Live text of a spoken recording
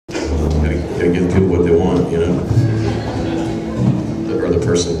gotta give people what they want, you know? Or the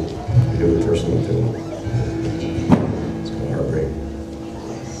person, give the person what they want. It's called Heartbreak.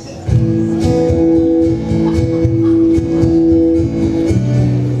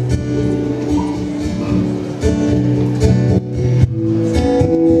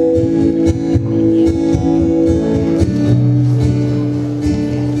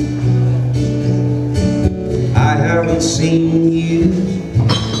 I haven't seen you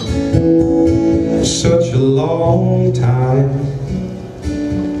for such a long time.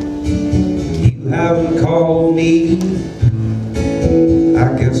 You haven't called me.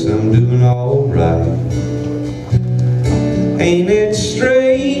 I guess I'm doing all right. Ain't it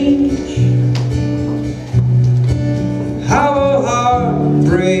strange how a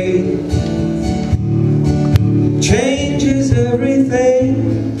heartbreak changes everything?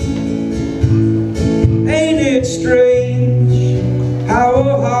 Ain't it strange how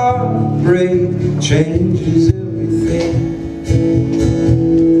a heartbreak changes everything?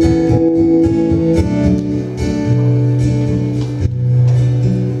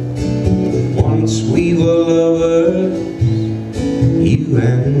 Once we were lovers, you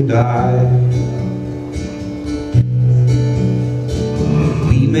and I.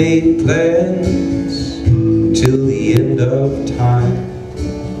 We made plans till the end of time.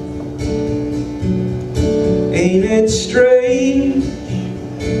 Ain't it strange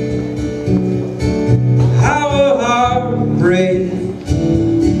how a heartbreak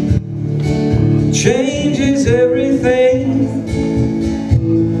changes everything?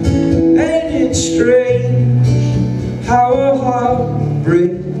 Ain't it strange how a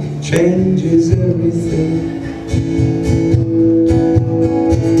heartbreak changes everything?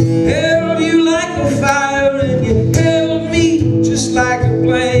 Held you like a fire and you held me just like a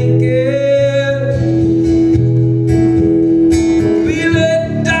blanket.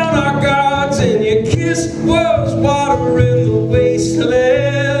 Was water in the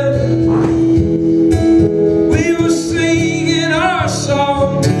wasteland. We were singing our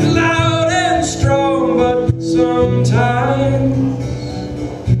song loud and strong, but sometimes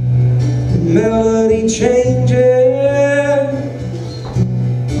the melody changes.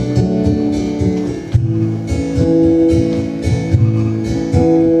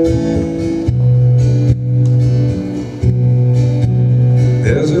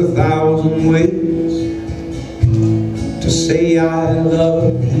 There's 1,000 ways to say I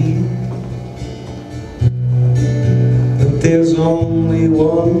love you, but there's only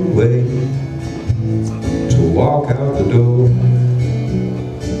one way to walk out the door.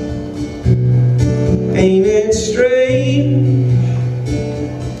 Ain't